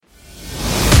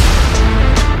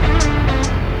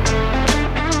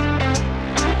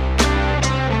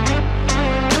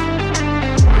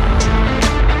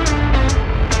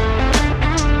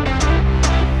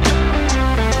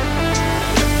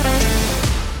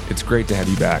It's great to have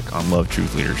you back on Love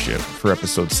Truth Leadership for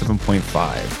episode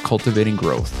 7.5, Cultivating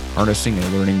Growth, Harnessing a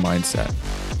Learning Mindset.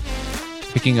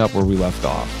 Picking up where we left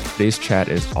off, today's chat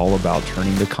is all about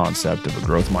turning the concept of a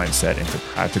growth mindset into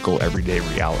practical everyday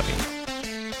reality.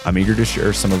 I'm eager to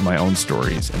share some of my own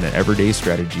stories and the everyday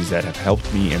strategies that have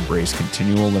helped me embrace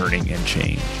continual learning and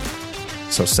change.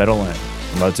 So settle in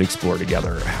and let's explore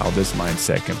together how this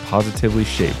mindset can positively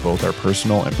shape both our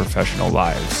personal and professional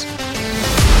lives.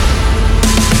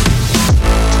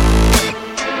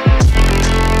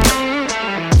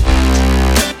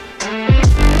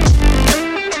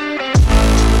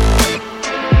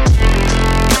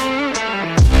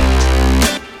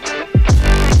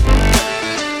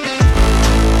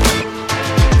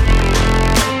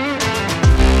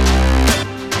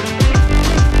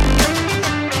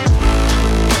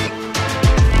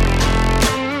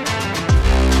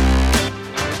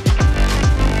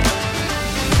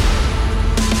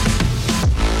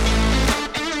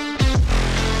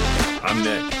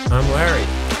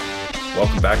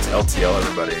 LTL,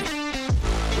 everybody.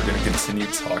 We're going to continue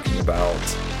talking about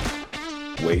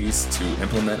ways to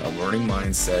implement a learning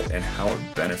mindset and how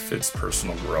it benefits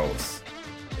personal growth.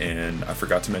 And I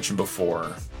forgot to mention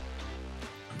before,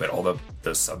 but all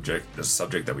the subject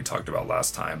that we talked about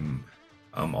last time,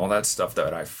 all that stuff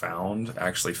that I found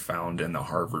in the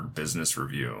Harvard Business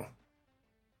Review,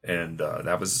 and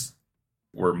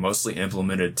were mostly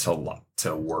implemented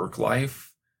to work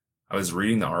life. I was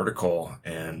reading the article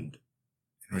and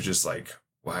it was just like,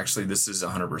 well, actually, this is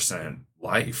 100%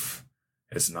 life.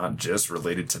 It's not just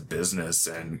related to business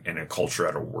and a culture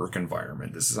at a work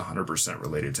environment. This is 100%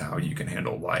 related to how you can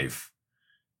handle life.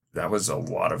 That was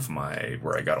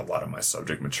where I got a lot of my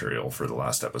subject material for the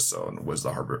last episode was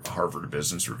the Harvard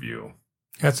Business Review.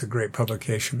 That's a great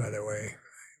publication, by the way.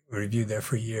 I reviewed that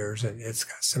for years, and it's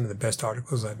got some of the best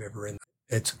articles I've ever read.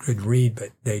 It's a good read, but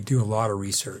they do a lot of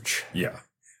research. Yeah.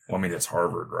 Well, I mean, it's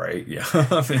Harvard, right? Yeah.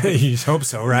 You hope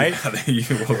so, right? Yeah,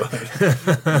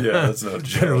 that's no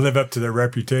joke. Better live up to their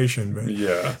reputation. But.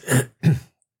 Yeah.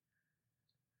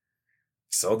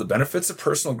 So the benefits of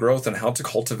personal growth and how to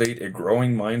cultivate a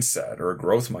growing mindset or a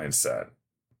growth mindset.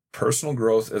 Personal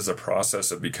growth is a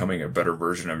process of becoming a better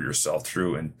version of yourself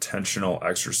through intentional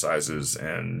exercises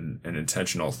and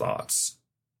intentional thoughts,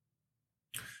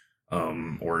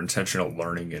 or intentional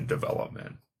learning and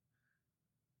development.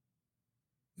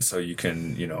 So you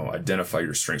can, identify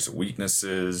your strengths and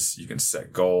weaknesses. You can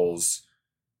set goals,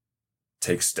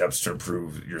 take steps to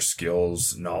improve your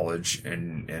skills, knowledge,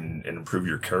 and improve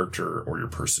your character or your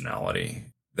personality.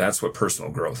 That's what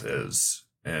personal growth is.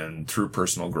 And through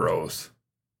personal growth,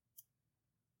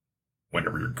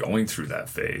 whenever you're going through that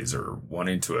phase or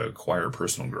wanting to acquire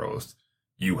personal growth,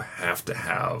 you have to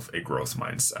have a growth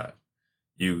mindset.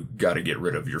 You got to get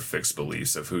rid of your fixed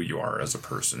beliefs of who you are as a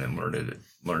person and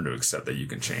learn to accept that you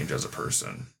can change as a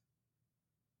person.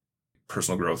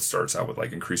 Personal growth starts out with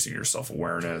increasing your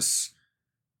self-awareness.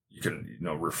 You can,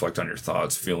 reflect on your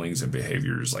thoughts, feelings, and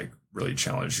behaviors, really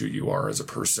challenge who you are as a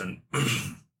person.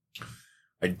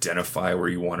 Identify where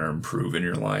you want to improve in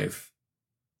your life.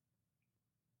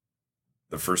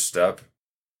 The first step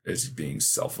is being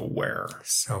self-aware.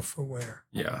 Self-aware.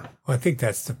 Yeah. Well, I think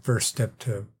that's the first step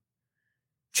to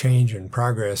change and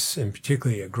progress, and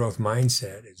particularly a growth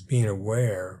mindset, is being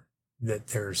aware that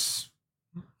there's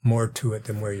more to it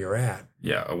than where you're at.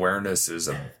 Yeah, awareness is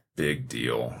a big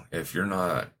deal. If you're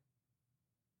not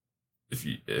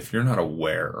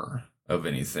aware of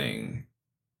anything,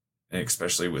 and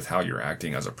especially with how you're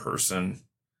acting as a person,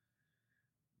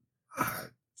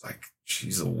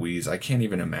 geez Louise, I can't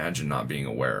even imagine not being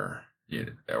aware.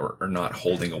 Or not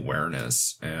holding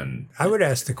awareness. And I would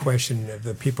ask the question of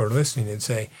the people who are listening and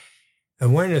say,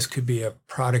 awareness could be a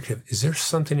product of, is there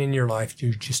something in your life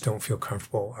you just don't feel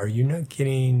comfortable? Are you not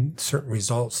getting certain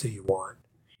results that you want?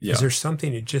 Yeah. Is there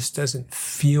something that just doesn't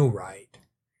feel right?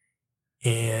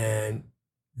 And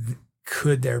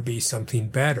could there be something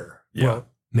better? Yeah. Well,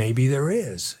 maybe there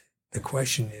is. The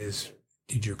question is,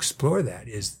 did you explore that?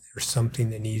 Is there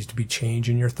something that needs to be changed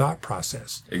in your thought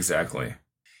process? Exactly.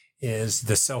 Is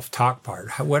the self-talk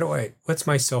part. What's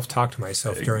my self-talk to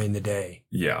myself during the day?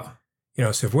 Yeah.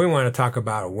 So if we want to talk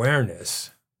about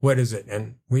awareness, what is it?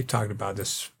 And we've talked about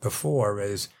this before,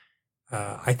 is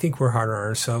I think we're harder on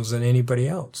ourselves than anybody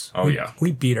else. Oh, yeah.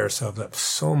 We beat ourselves up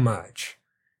so much.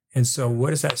 And so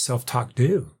what does that self-talk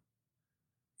do?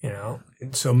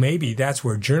 And so maybe that's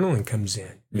where journaling comes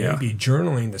in. Maybe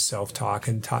journaling the self-talk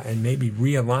and maybe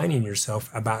realigning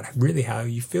yourself about really how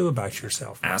you feel about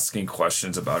yourself. Asking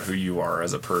questions about who you are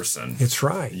as a person. It's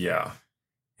right. Yeah.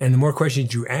 And the more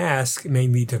questions you ask may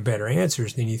lead to better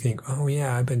answers. Then you think, oh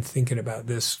yeah, I've been thinking about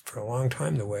this for a long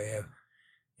time the way I've,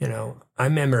 I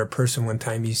remember a person one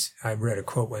time, I read a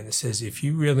quote when it says, if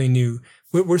you really knew,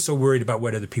 we're so worried about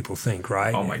what other people think,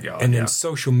 right? Oh my God. And then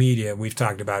social media, we've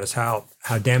talked about is how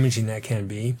damaging that can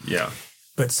be. Yeah.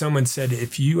 But someone said,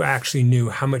 if you actually knew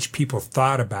how much people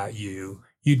thought about you,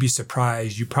 you'd be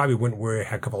surprised. You probably wouldn't worry a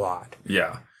heck of a lot.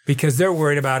 Yeah. Because they're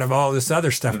worried about all this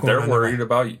other stuff going on. They're worried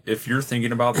about if you're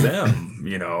thinking about them,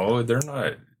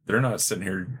 they're not sitting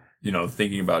here,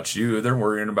 thinking about you. They're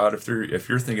worrying about if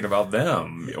you're thinking about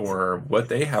them or what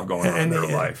they have going on in their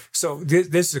life. So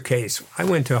this is a case. I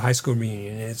went to a high school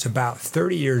reunion, and it's about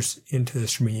 30 years into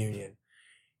this reunion.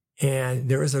 And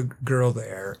there was a girl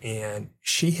there, and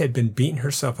she had been beating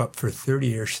herself up for 30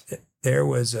 years. There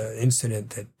was an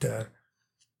incident that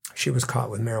she was caught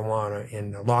with marijuana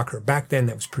in the locker. Back then,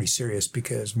 that was pretty serious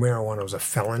because marijuana was a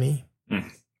felony.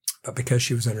 Mm. But because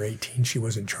she was under 18, she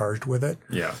wasn't charged with it.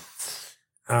 Yeah.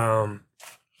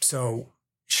 So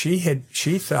she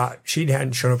thought she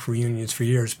hadn't shown up for reunions for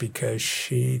years because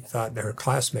she thought that her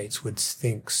classmates would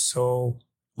think so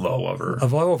low of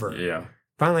her. Yeah.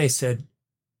 Finally, I said,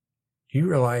 do you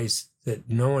realize that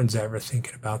no one's ever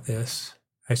thinking about this?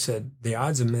 I said, the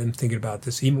odds of them thinking about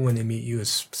this, even when they meet you,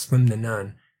 is slim to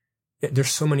none.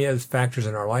 There's so many other factors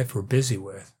in our life we're busy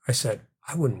with. I said,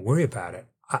 I wouldn't worry about it.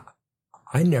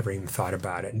 I never even thought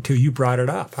about it until you brought it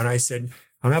up. And I said,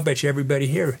 and I'll bet you everybody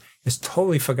here has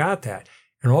totally forgot that.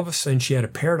 And all of a sudden she had a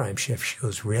paradigm shift. She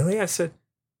goes, really? I said,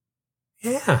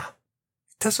 yeah,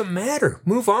 it doesn't matter.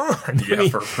 Move on. Yeah,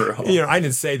 for real. I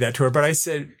didn't say that to her, but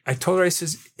I told her,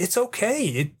 it's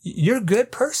okay. You're a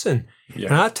good person. Yeah.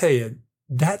 And I'll tell you,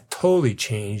 that totally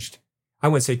changed. I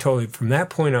wouldn't say totally. From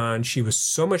that point on, she was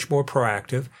so much more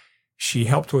proactive. She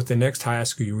helped with the next high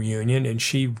school reunion, and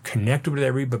she connected with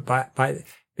everybody.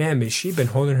 But she'd been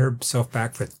holding herself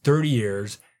back for 30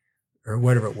 years or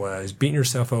whatever it was, beating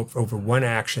herself up over one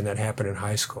action that happened in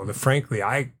high school that, frankly,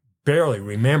 I barely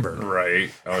remember.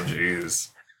 Right. Oh, geez.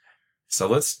 So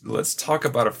let's talk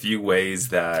about a few ways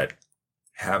that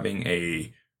having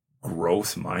a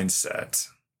growth mindset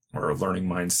or a learning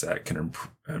mindset can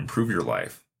improve your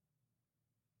life.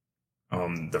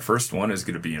 The first one is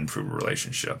going to be improve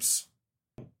relationships.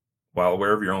 While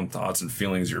aware of your own thoughts and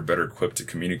feelings, you're better equipped to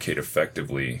communicate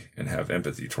effectively and have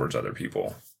empathy towards other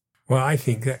people. Well, I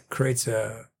think that creates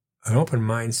an open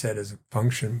mindset as a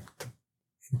function,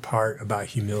 in part, about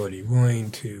humility,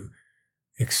 willing to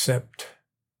accept,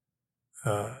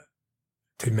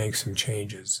 to make some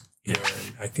changes. And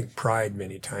I think pride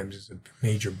many times is a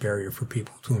major barrier for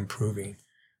people to improving.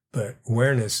 But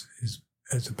awareness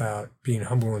is about being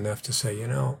humble enough to say,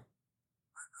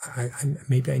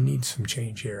 maybe I need some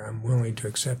change here. I'm willing to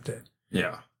accept it.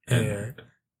 Yeah. And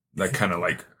that kind of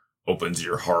like opens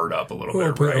your heart up a little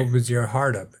bit, right? Opens your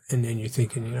heart up. And then you're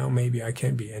thinking, maybe I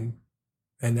can be. And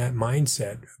that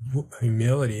mindset,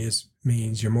 humility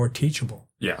means you're more teachable.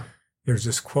 Yeah. There's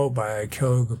this quote by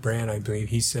Kilbrand, I believe.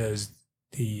 He says,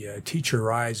 the teacher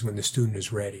arrives when the student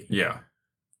is ready. Yeah.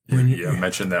 I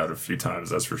mentioned that a few times,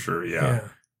 that's for sure. Yeah.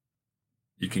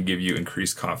 You can give you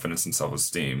increased confidence and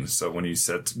self-esteem. So when you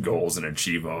set goals and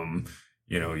achieve them,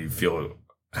 you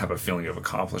have a feeling of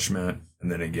accomplishment.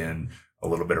 And then again, a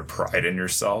little bit of pride in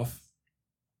yourself.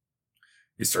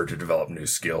 You start to develop new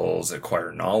skills,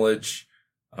 acquire knowledge,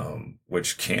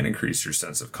 which can increase your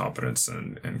sense of competence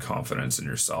and confidence in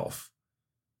yourself.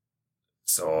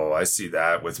 So I see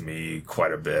that with me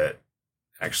quite a bit,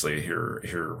 actually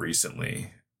here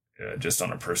recently, just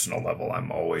on a personal level.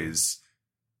 I'm always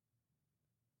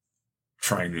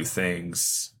trying new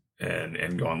things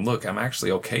and going, look, I'm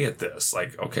actually okay at this.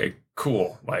 Like, okay,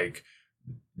 cool. Like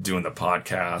doing the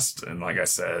podcast. And like I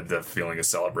said, the feeling of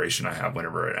celebration I have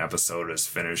whenever an episode is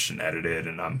finished and edited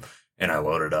and I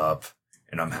load it up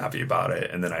and I'm happy about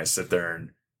it. And then I sit there and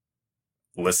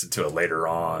listen to it later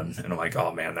on and I'm like,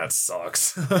 oh man, that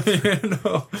sucks.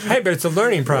 Hey, but it's a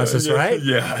learning process, right?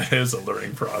 Yeah, it is a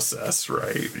learning process,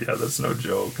 right? Yeah, that's no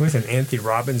joke. Listen, Anthony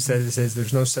Robbins says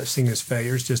there's no such thing as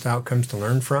failures, just outcomes to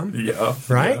learn from. Yeah.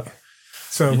 Right? Yeah.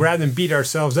 So rather than beat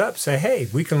ourselves up, say, hey,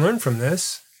 we can learn from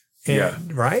this.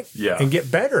 And, right? Yeah. And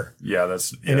get better. Yeah,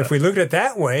 and if we look at it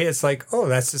that way, it's like, oh,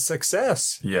 that's a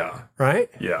success. Yeah. Right?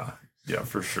 Yeah. Yeah,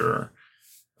 for sure.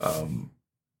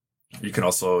 You can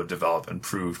also develop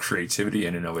improved creativity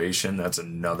and innovation. That's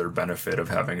another benefit of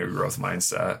having a growth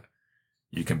mindset.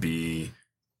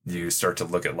 You start to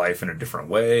look at life in a different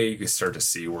way. You can start to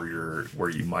see where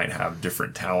you might have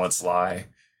different talents lie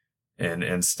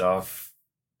and stuff.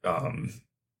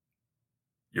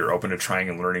 You're open to trying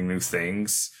and learning new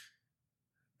things.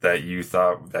 that you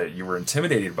thought that you were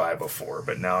intimidated by before,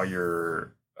 but now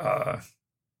you're,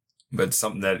 but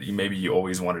something that maybe you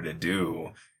always wanted to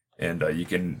do, and you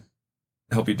can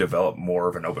help you develop more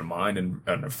of an open mind and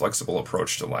a flexible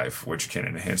approach to life, which can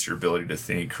enhance your ability to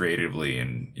think creatively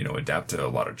and, adapt to a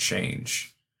lot of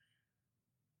change.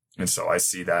 And so I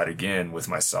see that again with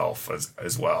myself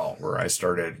as well, where I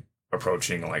started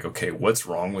approaching like, okay, what's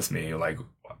wrong with me? Like,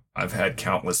 I've had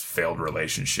countless failed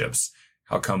relationships.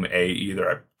 How come either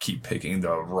I keep picking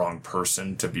the wrong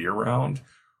person to be around,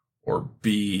 or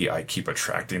B, I keep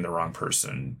attracting the wrong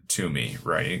person to me,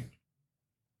 right?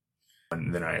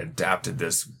 And then I adapted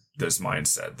this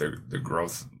mindset, the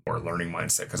growth or learning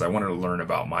mindset, because I wanted to learn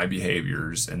about my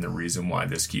behaviors and the reason why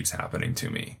this keeps happening to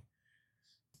me,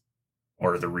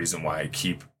 or the reason why I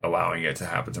keep allowing it to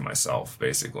happen to myself,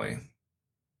 basically.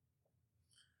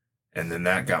 And then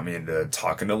that got me into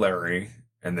talking to Larry.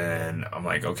 And then I'm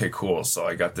like, okay, cool. So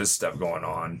I got this step going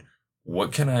on.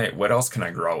 What else can I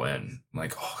grow in? I'm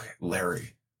like, oh,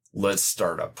 Larry, let's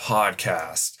start a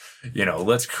podcast.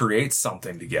 Let's create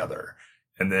something together.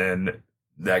 And then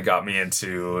that got me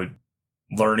into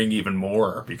learning even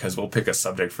more, because we'll pick a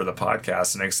subject for the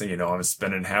podcast. And next thing you know, I'm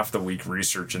spending half the week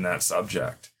researching that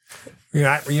subject.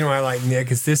 I like Nick,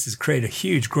 because this has created a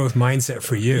huge growth mindset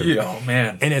for you. Yeah, oh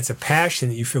man. And it's a passion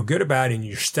that you feel good about, and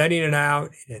you're studying it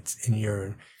out, and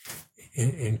you're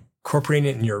incorporating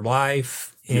it in your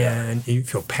life, and you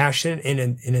feel passionate.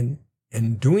 And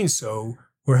in doing so,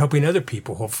 we're helping other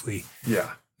people hopefully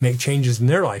make changes in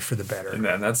their life for the better.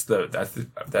 And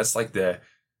that's like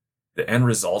the end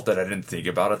result that I didn't think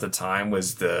about at the time,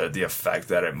 was the effect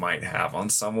that it might have on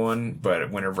someone. But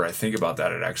whenever I think about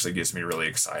that, it actually gets me really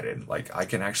excited. Like, I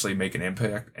can actually make an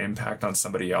impact on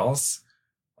somebody else.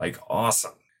 Like,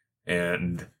 awesome.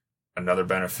 And another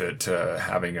benefit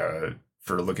to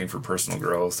for looking for personal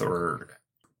growth or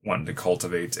wanting to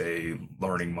cultivate a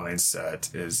learning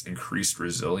mindset is increased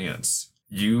resilience.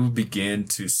 You begin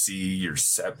to see your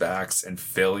setbacks and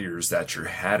failures that you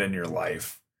had in your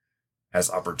life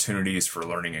as opportunities for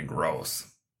learning and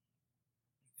growth.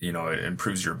 It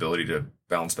improves your ability to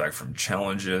bounce back from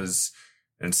challenges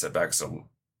and setbacks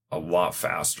a lot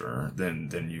faster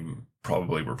than you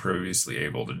probably were previously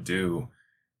able to do.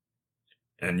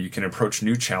 And you can approach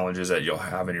new challenges that you'll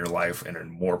have in your life in a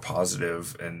more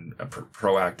positive and a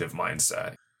proactive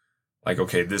mindset. Like,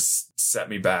 okay, this set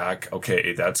me back.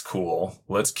 Okay, that's cool.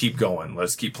 Let's keep going.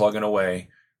 Let's keep plugging away.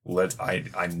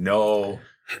 I know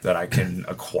that I can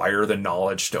acquire the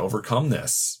knowledge to overcome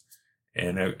this.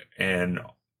 And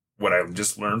what I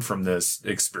just learned from this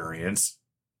experience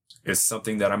is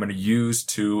something that I'm going to use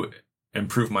to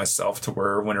improve myself to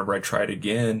where whenever I try it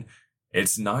again,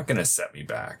 it's not going to set me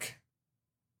back.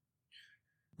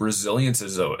 Resilience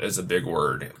is a big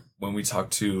word. When we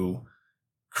talk to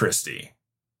Christy,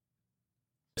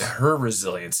 her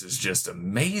resilience is just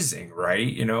amazing,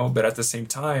 right? But at the same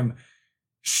time,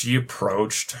 she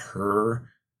approached her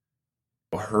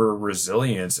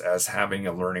resilience as having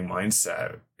a learning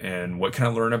mindset. And what can I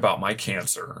learn about my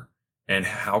cancer? And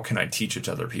how can I teach it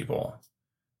to other people?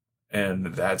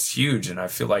 And that's huge. And I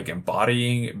feel like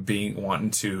embodying,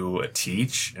 wanting to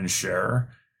teach and share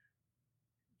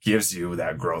gives you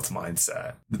that growth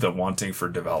mindset, the wanting for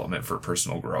development, for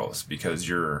personal growth, because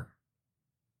you're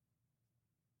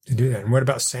to do that. And what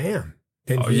about Sam?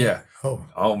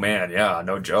 Oh man. Yeah.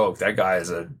 No joke. That guy is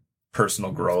a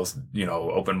personal growth,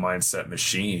 open mindset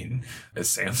machine.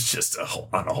 Sam's just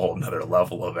on a whole nother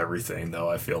level of everything, though,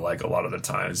 I feel like a lot of the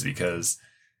times, because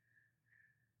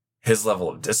his level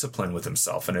of discipline with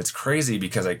himself. And it's crazy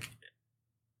because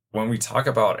when we talk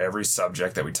about every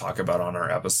subject that we talk about on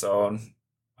our episode,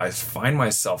 I find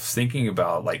myself thinking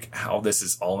about like how this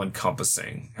is all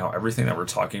encompassing, how everything that we're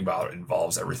talking about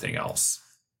involves everything else.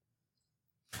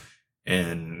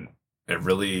 And it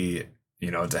really,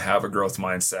 to have a growth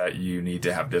mindset, you need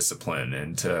to have discipline,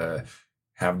 and to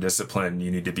have discipline, you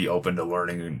need to be open to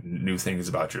learning new things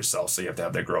about yourself. So you have to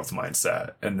have that growth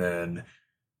mindset. And then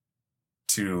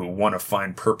to want to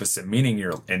find purpose and meaning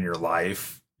in your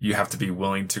life, you have to be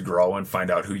willing to grow and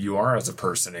find out who you are as a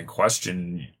person and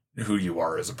question who you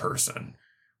are as a person,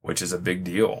 which is a big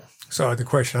deal. So the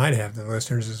question I'd have to the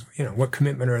listeners is, what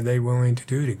commitment are they willing to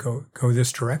do to go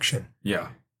this direction? Yeah.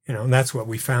 And that's what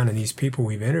we found in these people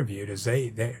we've interviewed, is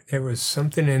there was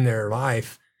something in their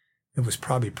life that was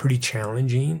probably pretty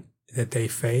challenging that they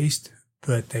faced,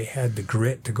 but they had the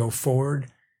grit to go forward.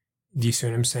 Do you see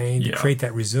what I'm saying? To create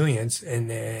that resilience.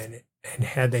 And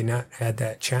had they not had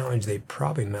that challenge, they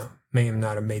probably may have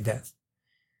not have made that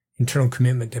internal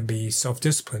commitment to be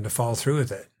self-disciplined, to follow through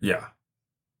with it. Yeah.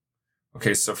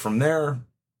 Okay, so from there,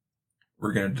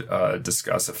 we're going to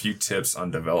discuss a few tips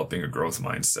on developing a growth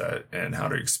mindset and how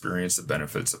to experience the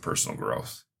benefits of personal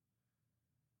growth.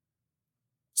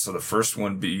 So the first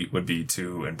one would be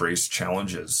to embrace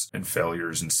challenges and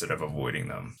failures instead of avoiding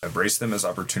them. Embrace them as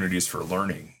opportunities for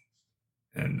learning,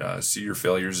 and see your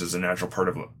failures as a natural part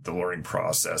of the learning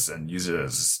process and use it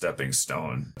as a stepping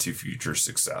stone to future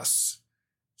success.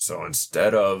 So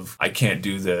instead of, I can't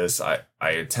do this, I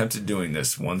attempted doing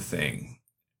this one thing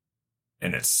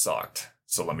and it sucked,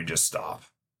 so let me just stop.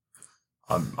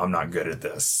 I'm not good at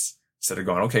this. Instead of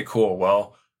going, okay, cool,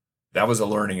 well, that was a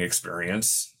learning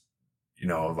experience. You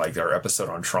know, like our episode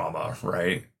on trauma,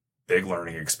 right? Big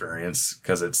learning experience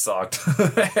because it sucked.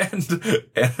 and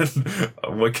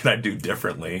what can I do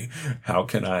differently? How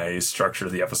can I structure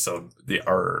the episode,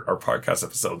 our podcast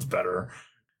episodes better?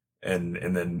 And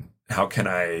then how can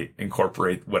I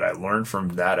incorporate what I learned from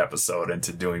that episode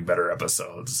into doing better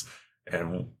episodes?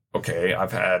 And okay,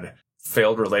 I've had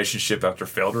failed relationship after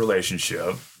failed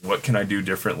relationship. What can I do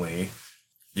differently?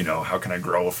 You know, how can I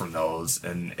grow from those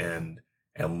and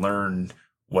learn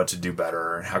what to do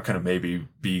better? How can I maybe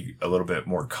be a little bit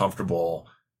more comfortable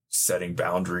setting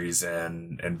boundaries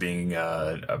and being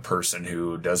a person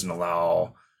who doesn't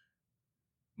allow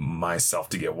myself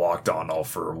to get walked on all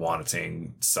for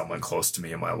wanting someone close to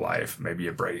me in my life. Maybe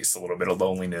embrace a little bit of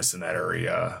loneliness in that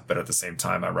area, but at the same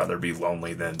time, I'd rather be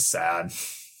lonely than sad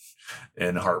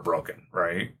and heartbroken,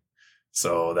 right?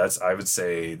 So I would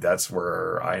say that's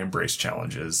where I embrace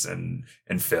challenges and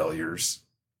failures.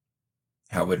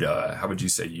 How would you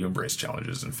say you embrace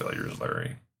challenges and failures,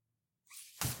 Larry?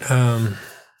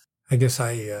 I guess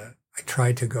I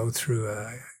try to go through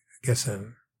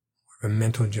a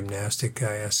mental gymnastic.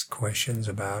 I ask questions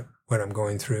about what I'm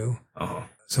going through. Uh-huh.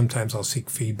 Sometimes I'll seek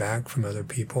feedback from other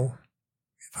people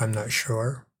if I'm not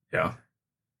sure. Yeah.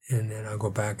 And then I'll go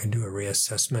back and do a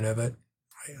reassessment of it.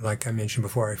 Like I mentioned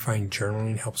before, I find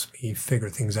journaling helps me figure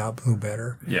things out a little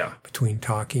better. Yeah. Between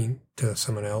talking to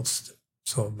someone else.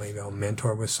 So maybe I'll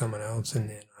mentor with someone else, and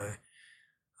then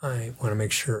I want to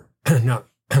make sure I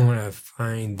want to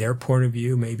find their point of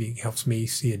view. Maybe it helps me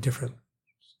see a different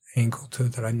angle to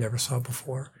it that I never saw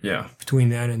before. Yeah. Between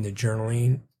that and the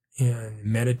journaling and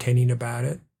meditating about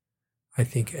it, I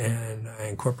think, and I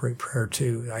incorporate prayer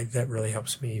too. That really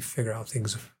helps me figure out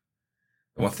things.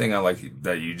 One thing I like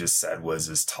that you just said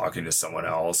is talking to someone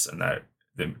else, and that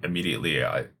immediately,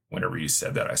 whenever you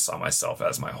said that, I saw myself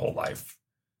as my whole life.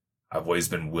 I've always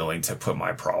been willing to put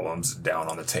my problems down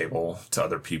on the table to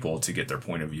other people to get their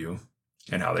point of view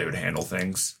and how they would handle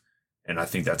things. And I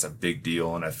think that's a big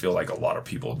deal. And I feel like a lot of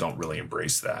people don't really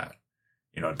embrace that.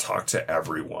 You know, talk to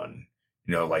everyone,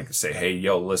 you know, like say, hey,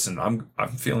 yo, listen, I'm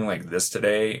feeling like this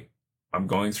today. I'm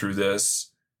going through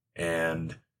this.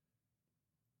 And,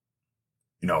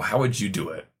 you know, how would you do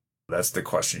it? That's the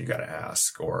question you got to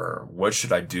ask. Or what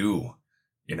should I do?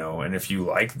 You know, and if you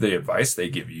like the advice they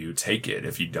give you, take it.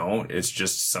 If you don't, it's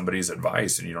just somebody's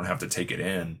advice and you don't have to take it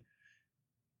in.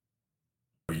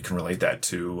 You can relate that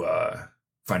to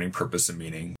finding purpose and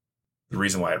meaning. The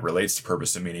reason why it relates to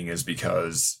purpose and meaning is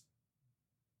because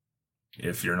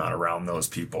if you're not around those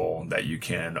people that you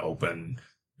can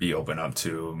be open up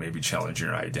to, maybe challenge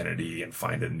your identity and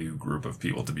find a new group of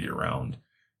people to be around.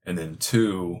 And then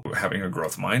 2, having a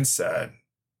growth mindset.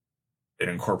 It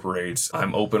incorporates,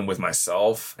 I'm open with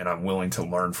myself and I'm willing to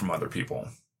learn from other people.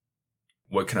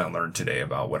 What can I learn today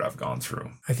about what I've gone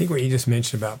through? I think what you just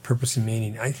mentioned about purpose and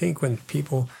meaning, I think when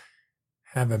people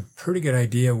have a pretty good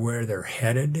idea where they're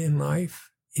headed in life,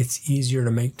 it's easier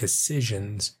to make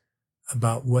decisions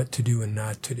about what to do and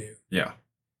not to do. Yeah.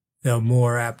 They're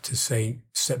more apt to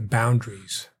set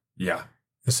boundaries. Yeah.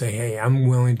 To say, hey, I'm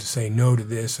willing to say no to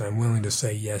this and I'm willing to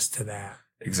say yes to that.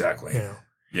 Exactly. You know?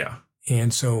 Yeah.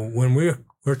 And so when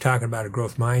we're talking about a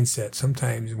growth mindset,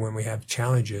 sometimes when we have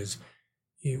challenges,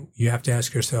 you have to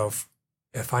ask yourself,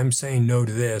 if I'm saying no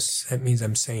to this, that means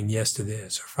I'm saying yes to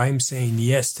this. Or if I'm saying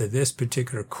yes to this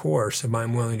particular course, if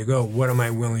I'm willing to go, what am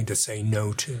I willing to say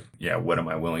no to? Yeah, what am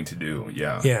I willing to do?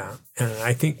 Yeah. Yeah. And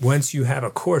I think once you have a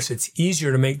course, it's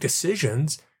easier to make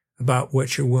decisions about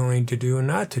what you're willing to do and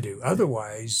not to do.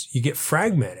 Otherwise, you get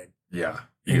fragmented. Yeah.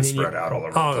 You get spread out all over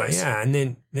the place. Oh, yeah. And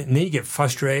then you get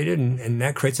frustrated, and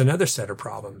that creates another set of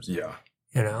problems. Yeah.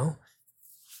 You know?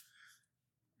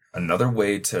 Another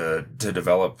way to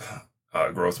develop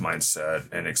a growth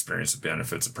mindset and experience the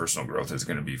benefits of personal growth is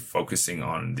going to be focusing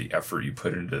on the effort you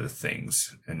put into the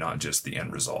things and not just the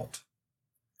end result.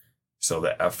 So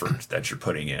the effort that you're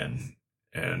putting in,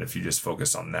 and if you just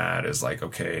focus on that, is like,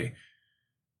 okay,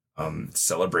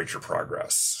 celebrate your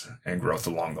progress and growth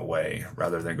along the way,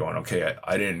 rather than going, okay,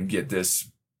 I didn't get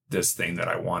this this thing that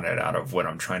I wanted out of what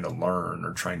I'm trying to learn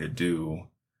or trying to do,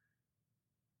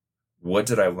 what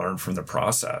did I learn from the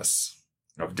process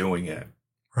of doing it?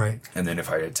 Right. And then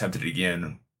if I attempt it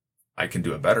again, I can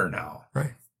do it better now.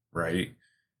 Right. Right.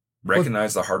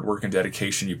 Recognize the hard work and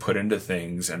dedication you put into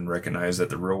things, and recognize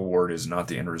that the real reward is not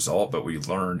the end result, but what you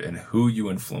learned and who you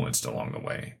influenced along the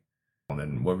way. And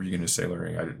then what were you going to say,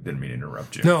 Larry? I didn't mean to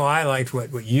interrupt you. No, I liked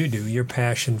what you do. Your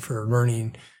passion for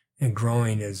learning and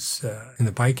growing is in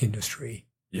the bike industry.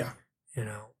 Yeah.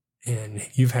 And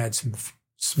you've had some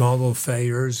small little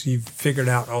failures. You've figured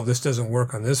out, oh, this doesn't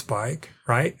work on this bike,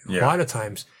 right? Yeah. A lot of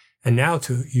times. And now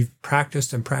you've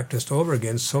practiced and practiced over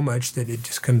again so much that it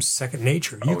just comes second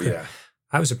nature. Yeah.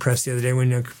 I was impressed the other day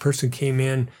when a person came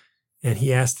in and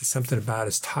he asked something about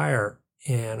his tire.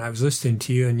 And I was listening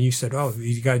to you and you said, oh,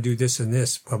 you got to do this and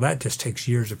this. Well, that just takes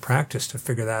years of practice to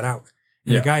figure that out.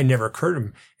 And the guy never occurred to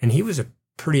him. And he was a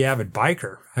pretty avid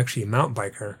biker, actually a mountain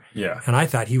biker. Yeah. And I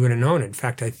thought he would have known. In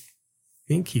fact, I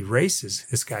think he races.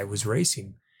 This guy was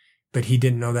racing, but he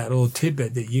didn't know that little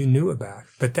tidbit that you knew about.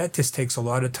 But that just takes a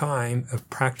lot of time of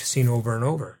practicing over and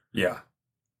over. Yeah.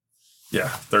 Yeah.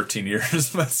 13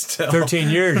 years, but still.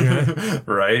 13 years, right?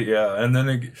 Right. Yeah. And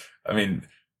then,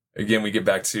 again, we get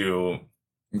back to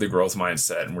the growth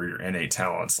mindset and where your innate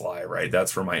talents lie, right?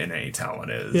 That's where my innate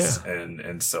talent is. Yeah.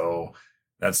 And so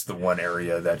that's the one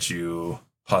area that you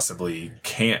possibly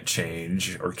can't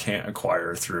change or can't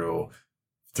acquire through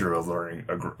a learning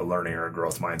or a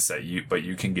growth mindset. But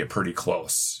you can get pretty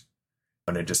close.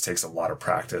 And it just takes a lot of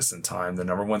practice and time. The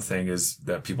number one thing is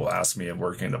that people ask me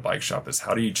working in the bike shop is,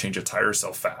 how do you change a tire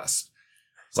so fast?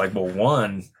 It's like, well,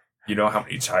 one, you know how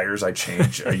many tires I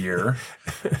change a year?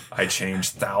 I change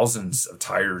thousands of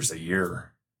tires a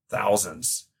year.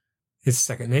 Thousands. It's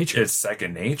second nature. It's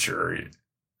second nature.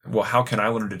 Well, how can I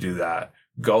learn to do that?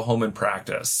 Go home and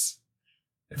practice.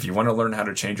 If you want to learn how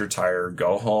to change your tire,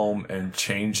 go home and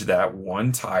change that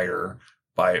one tire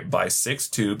by 6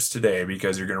 tubes today,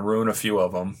 because you're going to ruin a few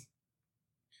of them.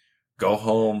 Go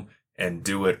home and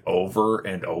do it over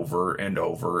and over and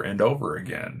over and over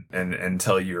again, and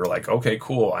until you're like, okay,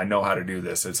 cool, I know how to do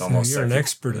this. It's almost you're an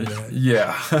expert in that.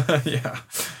 Yeah. Yeah.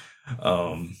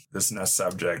 This next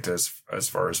subject, as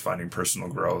far as finding personal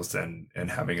growth and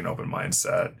having an open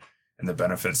mindset and the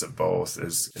benefits of both,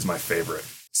 is my favorite.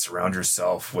 Surround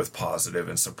yourself with positive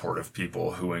and supportive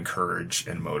people who encourage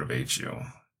and motivate you.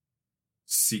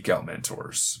 Seek out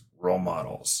mentors, role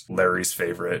models. Larry's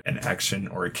favorite, an action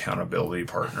or accountability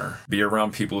partner. Be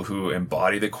around people who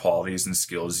embody the qualities and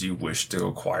skills you wish to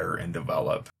acquire and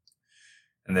develop.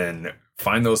 And then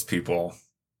find those people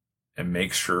and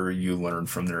make sure you learn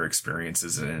from their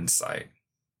experiences and insight.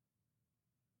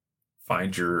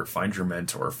 Find your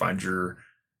mentor, find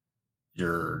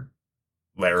your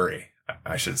Larry,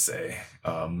 I should say.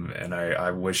 And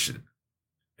I wish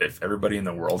if everybody in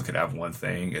the world could have one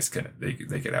thing,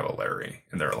 they could have a Larry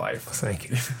in their life. Thank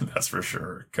you. That's for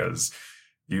sure, because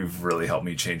you've really helped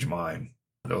me change mine.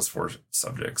 Those 4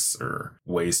 subjects are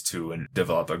ways to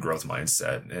develop a growth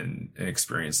mindset and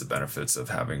experience the benefits of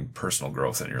having personal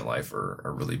growth in your life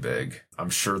are really big. I'm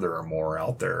sure there are more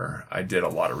out there. I did a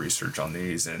lot of research on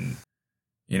these, and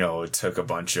it took a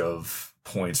bunch of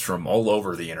points from all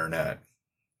over the internet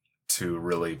to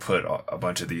really put a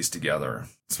bunch of these together.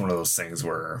 It's one of those things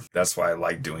where that's why I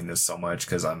like doing this so much,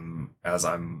 because as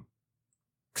I'm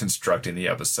constructing the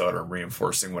episode, I'm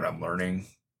reinforcing what I'm learning,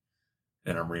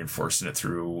 and I'm reinforcing it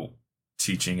through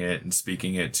teaching it and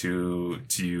speaking it to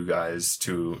you guys,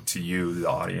 to you, the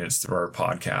audience, through our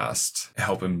podcast,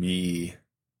 helping me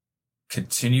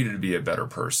continue to be a better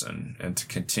person and to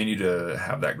continue to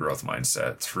have that growth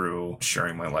mindset through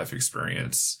sharing my life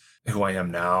experience. Who I am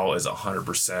now is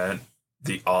 100%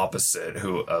 the opposite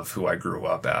of who I grew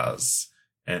up as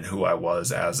and who I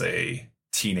was as a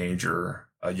teenager,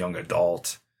 a young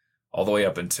adult, all the way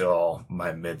up until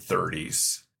my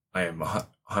mid-30s. I am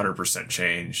 100%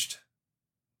 changed.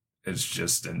 It's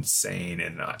just insane.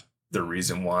 And the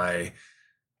reason why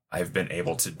I've been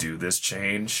able to do this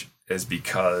change is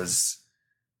because,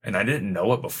 and I didn't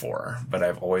know it before, but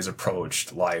I've always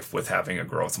approached life with having a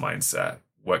growth mindset.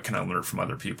 What can I learn from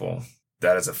other people?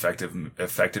 That has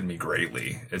affected me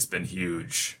greatly. It's been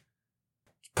huge.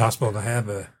 It's possible to have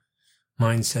a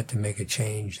mindset to make a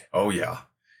change. Oh yeah,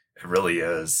 it really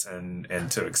is. And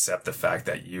to accept the fact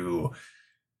that you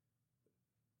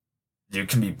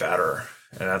can be better.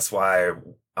 And that's why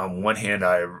on one hand,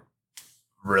 I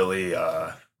really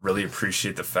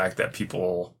appreciate the fact that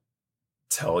people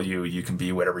tell you can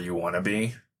be whatever you want to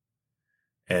be.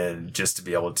 And just to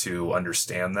be able to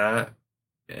understand that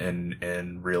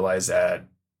and realize that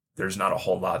there's not a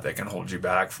whole lot that can hold you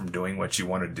back from doing what you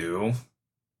want to do.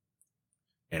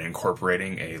 and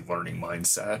incorporating a learning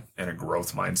mindset and a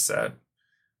growth mindset.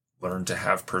 Learn to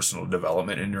have personal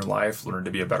development in your life. Learn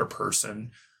to be a better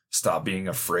person. Stop being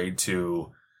afraid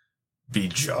to be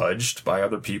judged by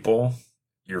other people,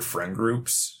 your friend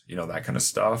groups, that kind of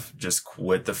stuff. Just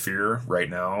quit the fear right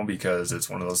now, because it's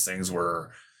one of those things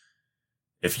where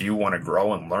if you want to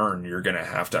grow and learn, you're going to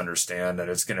have to understand that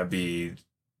it's going to be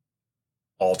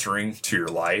altering to your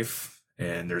life.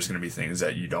 And there's going to be things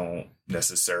that you don't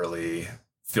necessarily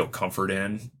feel comfort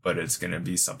in, but it's going to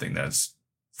be something that's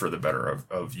for the better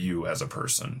of you as a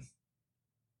person.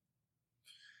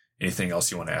 Anything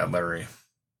else you want to add, Larry?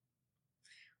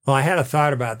 Well, I had a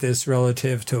thought about this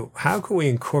relative to how can we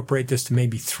incorporate this to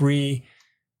maybe 3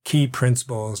 key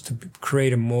principles to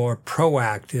create a more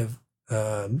proactive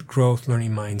growth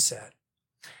learning mindset.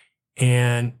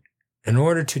 And in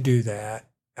order to do that,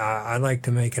 I'd like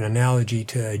to make an analogy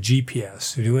to a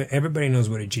GPS. Everybody knows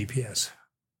what a GPS,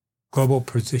 global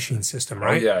positioning system,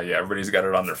 right? Oh, yeah. Everybody's got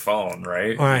it on their phone,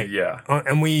 right? All right. Yeah.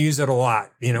 And we use it a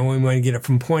lot. We want to get it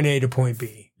from point A to point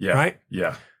B. Yeah. Right?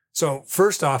 Yeah. So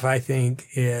first off, I think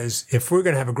is if we're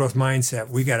going to have a growth mindset,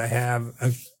 we got to have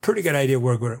a pretty good idea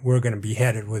where we're going to be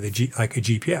headed with a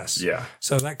GPS. Yeah.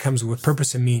 So that comes with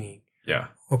purpose and meaning. Yeah.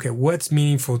 Okay. What's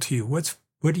meaningful to you? What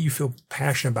do you feel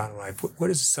passionate about in life? What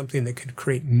is something that could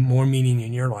create more meaning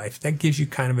in your life? That gives you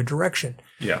kind of a direction.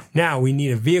 Yeah. Now we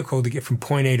need a vehicle to get from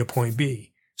point A to point B.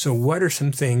 So what are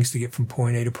some things to get from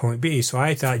point A to point B? So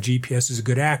I thought GPS is a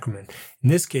good acronym. In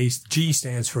this case, G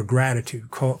stands for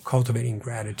gratitude, cultivating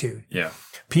gratitude. Yeah.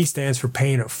 P stands for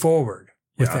paying it forward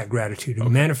with that gratitude, and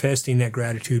manifesting that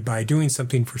gratitude by doing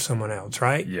something for someone else,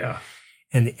 right? Yeah.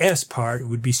 And the S part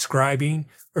would be scribing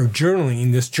or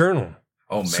journaling this journal.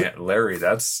 Oh, man, Larry,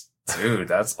 that's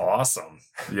awesome.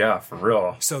 Yeah, for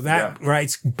real. So that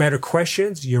writes better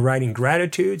questions. You're writing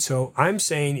gratitude. So I'm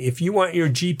saying if you want your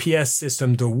GPS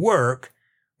system to work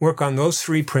on those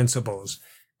 3 principles: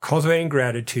 cultivating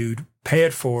gratitude, pay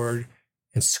it forward,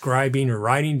 and scribing or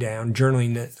writing down,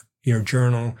 journaling your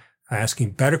journal,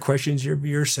 asking better questions of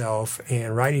yourself,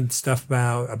 and writing stuff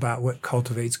about what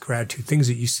cultivates gratitude, things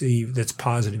that you see that's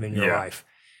positive in your life.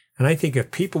 And I think if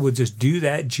people would just do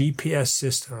that GPS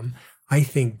system, I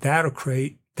think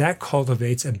that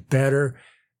cultivates a better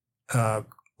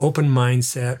open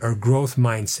mindset or growth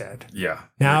mindset. Yeah.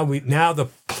 Now the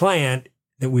plant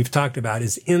that we've talked about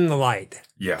is in the light.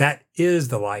 Yeah. That is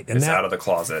the light. And it's out of the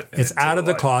closet. It's out of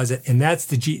the closet, and that's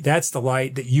the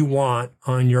light that you want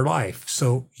on your life.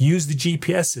 So use the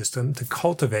GPS system to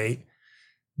cultivate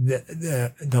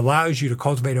that allows you to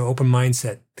cultivate an open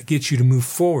mindset that gets you to move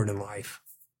forward in life.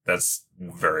 That's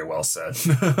very well said.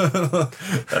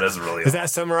 That is really. Does that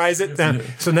summarize it?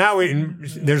 So now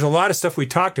there's a lot of stuff we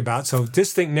talked about. So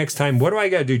just think next time, what do I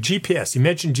got to do? GPS. You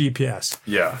mentioned GPS.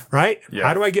 Yeah. Right? Yeah.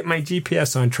 How do I get my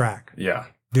GPS on track? Yeah.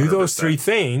 100%. Do those 3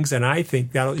 things, and I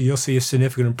think you'll see a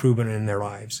significant improvement in their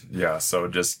lives. Yeah. So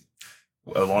just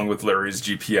along with Larry's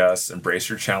GPS, embrace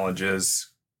your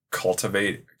challenges,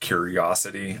 cultivate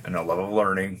curiosity and a love of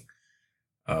learning.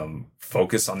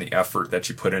 Focus on the effort that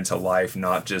you put into life,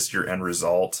 not just your end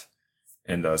result,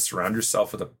 and surround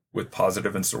yourself with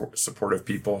positive and supportive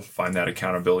people. Find that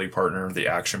accountability partner, the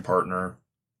action partner.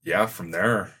 Yeah, from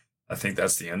there, I think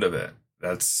that's the end of it.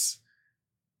 That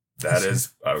is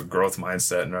a growth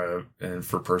mindset and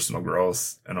for personal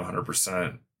growth, and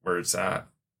 100% where it's at.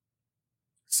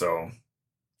 So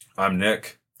I'm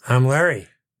Nick. I'm Larry.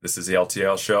 This is the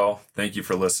LTL Show. Thank you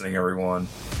for listening, everyone.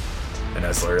 And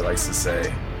as Larry likes to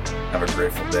say, have a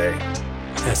grateful day.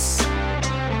 Yes.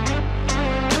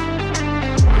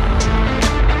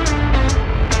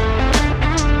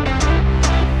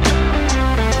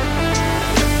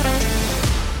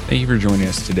 Thank you for joining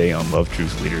us today on Love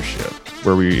Truth Leadership,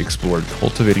 where we explored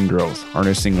cultivating growth,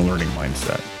 harnessing a learning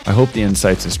mindset. I hope the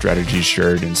insights and strategies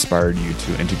shared inspired you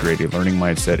to integrate a learning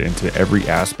mindset into every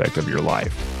aspect of your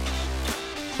life.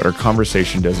 But our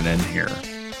conversation doesn't end here.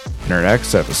 In our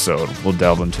next episode, we'll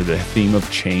delve into the theme of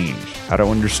change, how to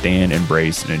understand,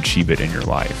 embrace, and achieve it in your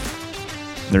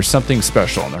life. And there's something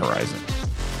special on the horizon.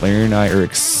 Larry and I are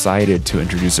excited to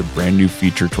introduce a brand new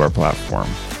feature to our platform,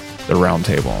 the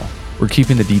Roundtable. We're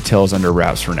keeping the details under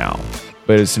wraps for now,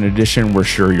 but it's an addition we're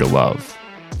sure you'll love.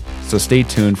 So stay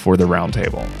tuned for the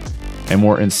Roundtable and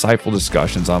more insightful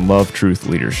discussions on love, truth,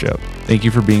 leadership. Thank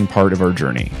you for being part of our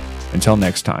journey. Until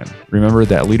next time, remember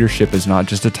that leadership is not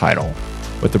just a title,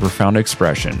 but the profound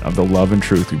expression of the love and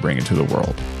truth we bring into the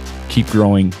world. Keep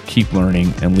growing, keep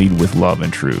learning, and lead with love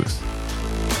and truth.